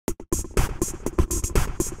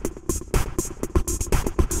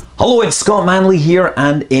Hello, it's Scott Manley here,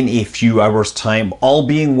 and in a few hours' time, all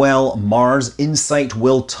being well, Mars Insight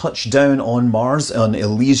will touch down on Mars on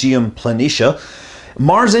Elysium Planitia.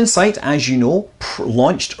 Mars Insight, as you know,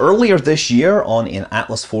 launched earlier this year on an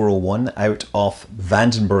Atlas 401 out of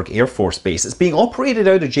Vandenberg Air Force Base. It's being operated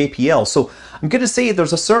out of JPL, so I'm going to say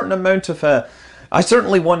there's a certain amount of I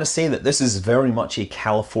certainly want to say that this is very much a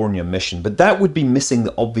California mission, but that would be missing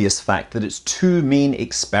the obvious fact that its two main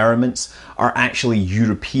experiments are actually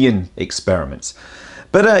European experiments.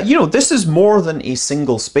 But, you know, this is more than a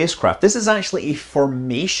single spacecraft. This is actually a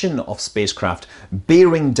formation of spacecraft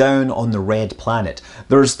bearing down on the red planet.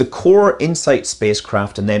 There's the core InSight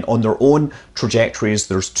spacecraft, and then on their own trajectories,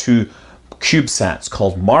 there's two CubeSats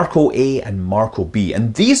called Marco A and Marco B.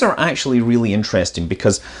 And these are actually really interesting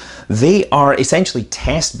because they are essentially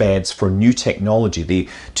test beds for new technology.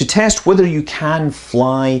 To test whether you can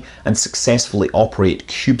fly and successfully operate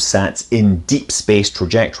CubeSats in deep space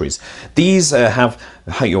trajectories. These have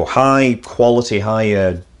high quality,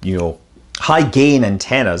 high gain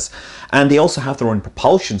antennas, and they also have their own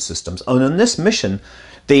propulsion systems. And on this mission,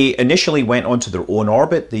 they initially went onto their own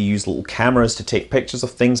orbit. They used little cameras to take pictures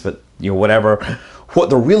of things, but whatever. What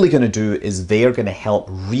they're really going to do is they're going to help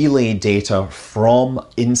relay data from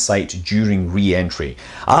InSight during re-entry.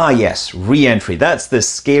 Ah yes, re-entry. That's the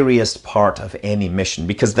scariest part of any mission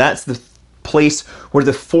because that's the place where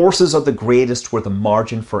the forces are the greatest, where the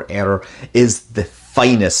margin for error is the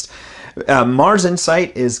finest. Mars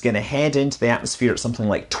Insight is going to head into the atmosphere at something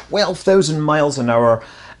like 12,000 miles an hour.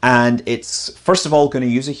 And it's first of all going to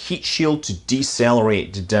use a heat shield to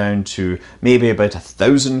decelerate down to maybe about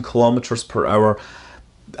 1,000 kilometers per hour.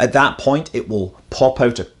 At that point, it will pop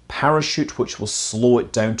out a parachute which will slow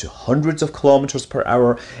it down to hundreds of kilometers per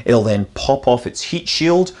hour. It'll then pop off its heat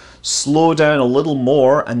shield, slow down a little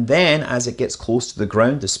more, and then as it gets close to the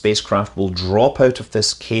ground, the spacecraft will drop out of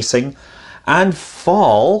this casing and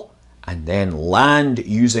fall and then land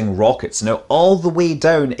using rockets. Now, all the way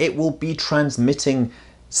down, it will be transmitting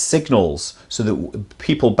signals so that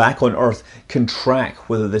people back on Earth can track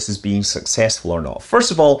whether this is being successful or not. First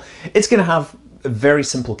of all, it's going to have a very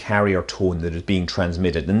simple carrier tone that is being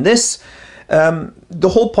transmitted, and this the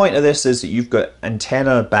whole point of this is that you've got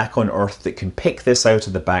antenna back on Earth that can pick this out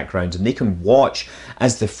of the background, and they can watch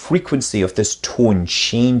as the frequency of this tone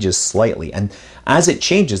changes slightly, and as it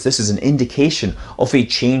changes, this is an indication of a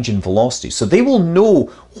change in velocity. So they will know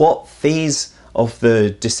what phase of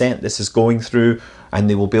the descent this is going through, and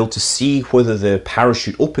they will be able to see whether the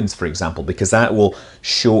parachute opens, for example, because that will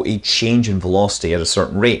show a change in velocity at a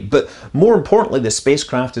certain rate. But more importantly, the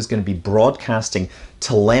spacecraft is going to be broadcasting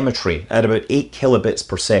telemetry at about 8 kilobits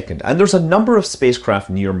per second. And there's a number of spacecraft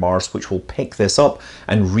near Mars which will pick this up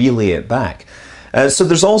and relay it back. So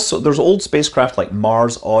there's old spacecraft like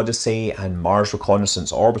Mars Odyssey and Mars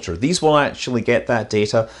Reconnaissance Orbiter. These will actually get that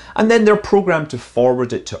data, and then they're programmed to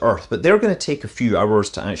forward it to Earth. But they're going to take a few hours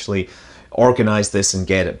to actually organize this and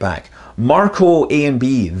get it back. Marco A and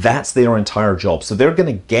B, that's their entire job. So they're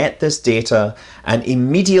going to get this data, and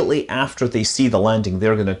immediately after they see the landing,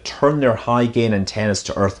 they're going to turn their high gain antennas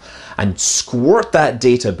to Earth and squirt that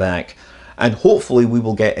data back, and hopefully we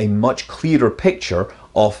will get a much clearer picture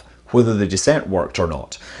of whether the descent worked or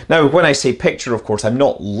not. Now, when I say picture, of course, I'm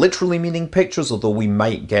not literally meaning pictures, although we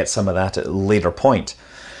might get some of that at a later point.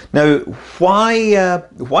 Now, why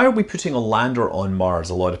are we putting a lander on Mars?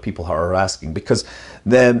 A lot of people are asking, because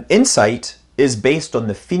the InSight is based on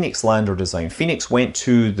the Phoenix lander design. Phoenix went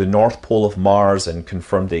to the North Pole of Mars and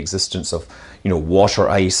confirmed the existence of, water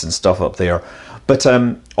ice and stuff up there. But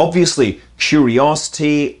obviously,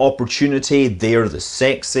 Curiosity, Opportunity, they're the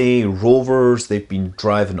sexy rovers. They've been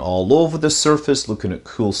driving all over the surface, looking at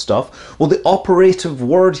cool stuff. Well, the operative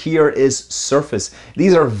word here is surface.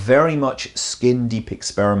 These are very much skin-deep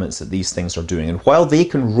experiments that these things are doing. And while they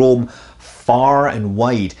can roam far and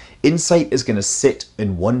wide, InSight is going to sit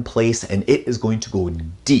in one place, and it is going to go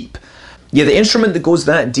deep. Yeah, the instrument that goes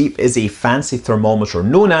that deep is a fancy thermometer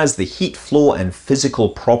known as the Heat Flow and Physical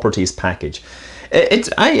Properties Package.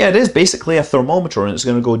 It is basically a thermometer, and it's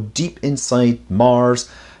going to go deep inside Mars,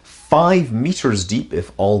 5 meters deep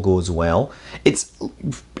if all goes well.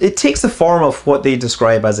 It takes the form of what they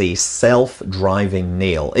describe as a self-driving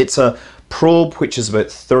nail. It's a probe which is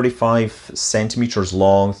about 35 centimeters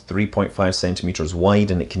long, 3.5 centimeters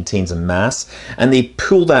wide, and it contains a mass, and they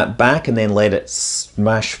pull that back and then let it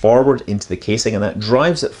smash forward into the casing, and that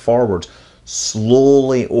drives it forward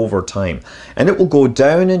slowly over time, and it will go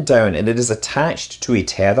down and down, and it is attached to a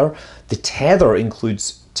tether. The tether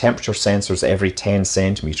includes temperature sensors every 10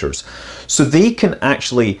 centimeters, so they can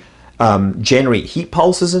actually generate heat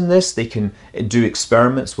pulses in this. They can do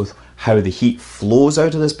experiments with how the heat flows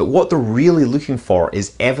out of this, but what they're really looking for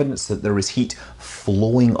is evidence that there is heat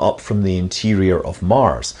flowing up from the interior of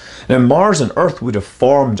Mars. Now, Mars and Earth would have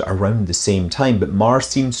formed around the same time, but Mars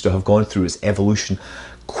seems to have gone through its evolution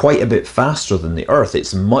quite a bit faster than the Earth.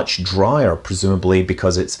 It's much drier, presumably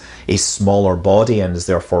because it's a smaller body and has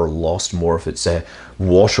therefore lost more of its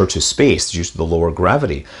water to space due to the lower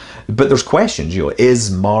gravity. But there's questions,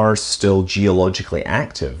 is Mars still geologically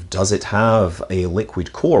active? Does it have a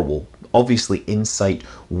liquid core? Well, obviously InSight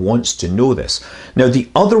wants to know this. Now, the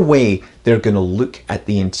other way they're going to look at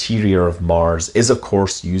the interior of Mars is, of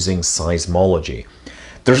course, using seismology.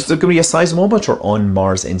 There's going to be a seismometer on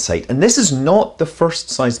Mars InSight, and this is not the first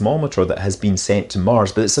seismometer that has been sent to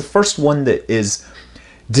Mars, but it's the first one that is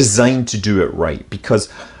designed to do it right,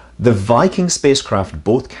 because the Viking spacecraft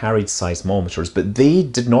both carried seismometers, but they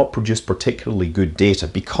did not produce particularly good data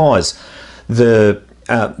because the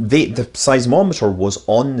seismometer was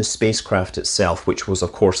on the spacecraft itself, which was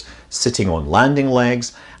of course sitting on landing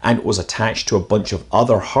legs, and it was attached to a bunch of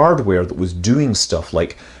other hardware that was doing stuff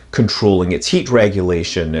like controlling its heat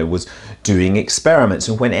regulation. It was doing experiments,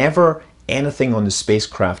 and whenever anything on the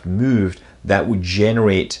spacecraft moved, that would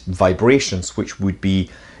generate vibrations which would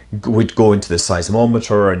go into the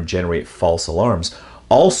seismometer and generate false alarms.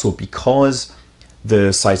 Also, because the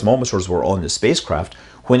seismometers were on the spacecraft,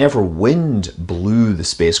 whenever wind blew the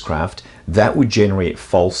spacecraft, that would generate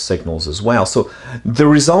false signals as well. So the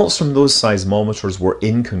results from those seismometers were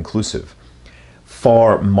inconclusive.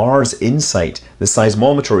 For Mars InSight, the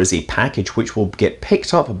seismometer is a package which will get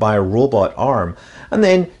picked up by a robot arm and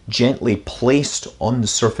then gently placed on the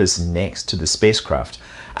surface next to the spacecraft.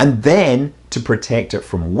 And then, to protect it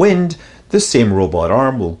from wind, the same robot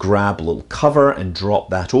arm will grab a little cover and drop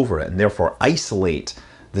that over it, and therefore isolate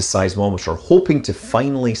the seismometer, hoping to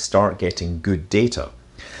finally start getting good data.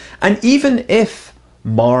 And even if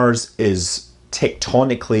Mars is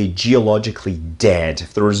tectonically, geologically dead,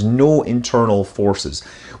 if there is no internal forces,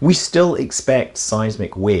 we still expect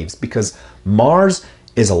seismic waves because Mars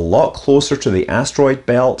is a lot closer to the asteroid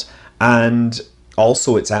belt, and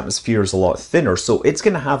also its atmosphere is a lot thinner, so it's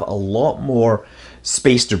going to have a lot more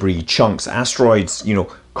space debris, chunks, asteroids,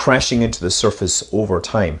 crashing into the surface over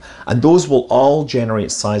time, and those will all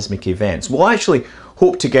generate seismic events. We'll actually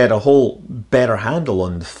hope to get a whole better handle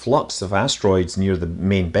on the flux of asteroids near the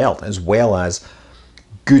main belt, as well as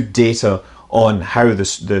good data on how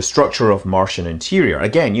the structure of Martian interior.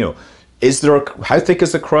 Again, how thick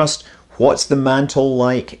is the crust? What's the mantle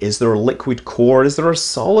like? Is there a liquid core? Is there a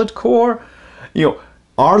solid core?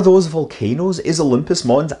 Are those volcanoes? Is Olympus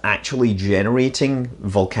Mons actually generating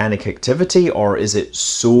volcanic activity, or is it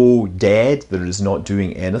so dead that it is not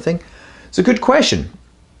doing anything? It's a good question.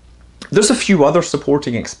 There's a few other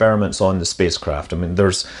supporting experiments on the spacecraft. I mean,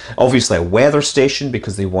 there's obviously a weather station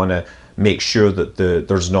because they want to make sure that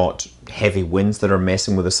there's not heavy winds that are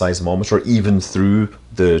messing with the seismometer, even through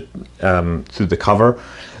the cover.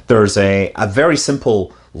 There's a very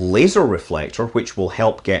simple laser reflector which will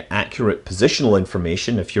help get accurate positional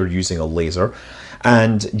information if you're using a laser,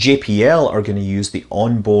 and JPL are going to use the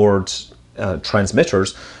onboard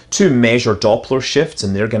transmitters to measure Doppler shifts,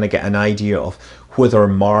 and they're going to get an idea of whether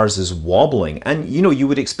Mars is wobbling. And you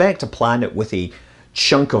would expect a planet with a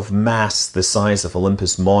chunk of mass the size of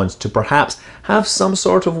Olympus Mons to perhaps have some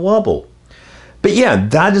sort of wobble. But yeah,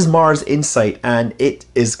 that is Mars InSight, and it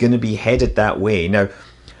is going to be headed that way. Now,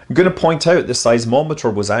 I'm going to point out the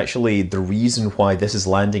seismometer was actually the reason why this is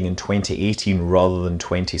landing in 2018 rather than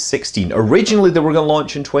 2016. Originally, they were going to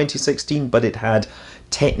launch in 2016, but it had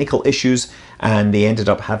technical issues, and they ended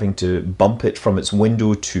up having to bump it from its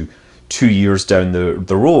window to 2 years down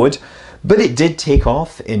the road. But it did take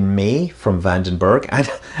off in May from Vandenberg,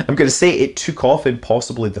 and I'm going to say it took off in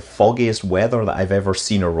possibly the foggiest weather that I've ever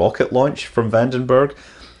seen a rocket launch from Vandenberg.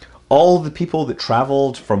 All the people that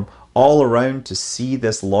traveled from all around to see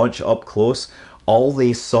this launch up close, all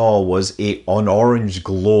they saw was an orange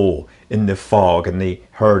glow in the fog, and they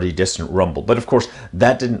heard a distant rumble. But of course,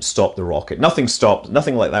 that didn't stop the rocket. Nothing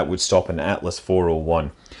like that would stop an Atlas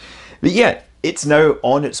 401. But yeah, it's now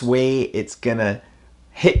on its way. It's gonna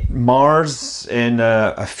hit Mars in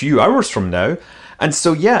a few hours from now. And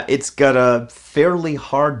so yeah, it's got a fairly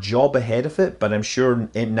hard job ahead of it, but I'm sure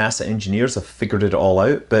NASA engineers have figured it all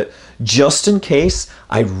out. But just in case,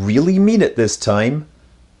 I really mean it this time,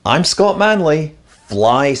 I'm Scott Manley.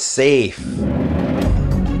 Fly safe.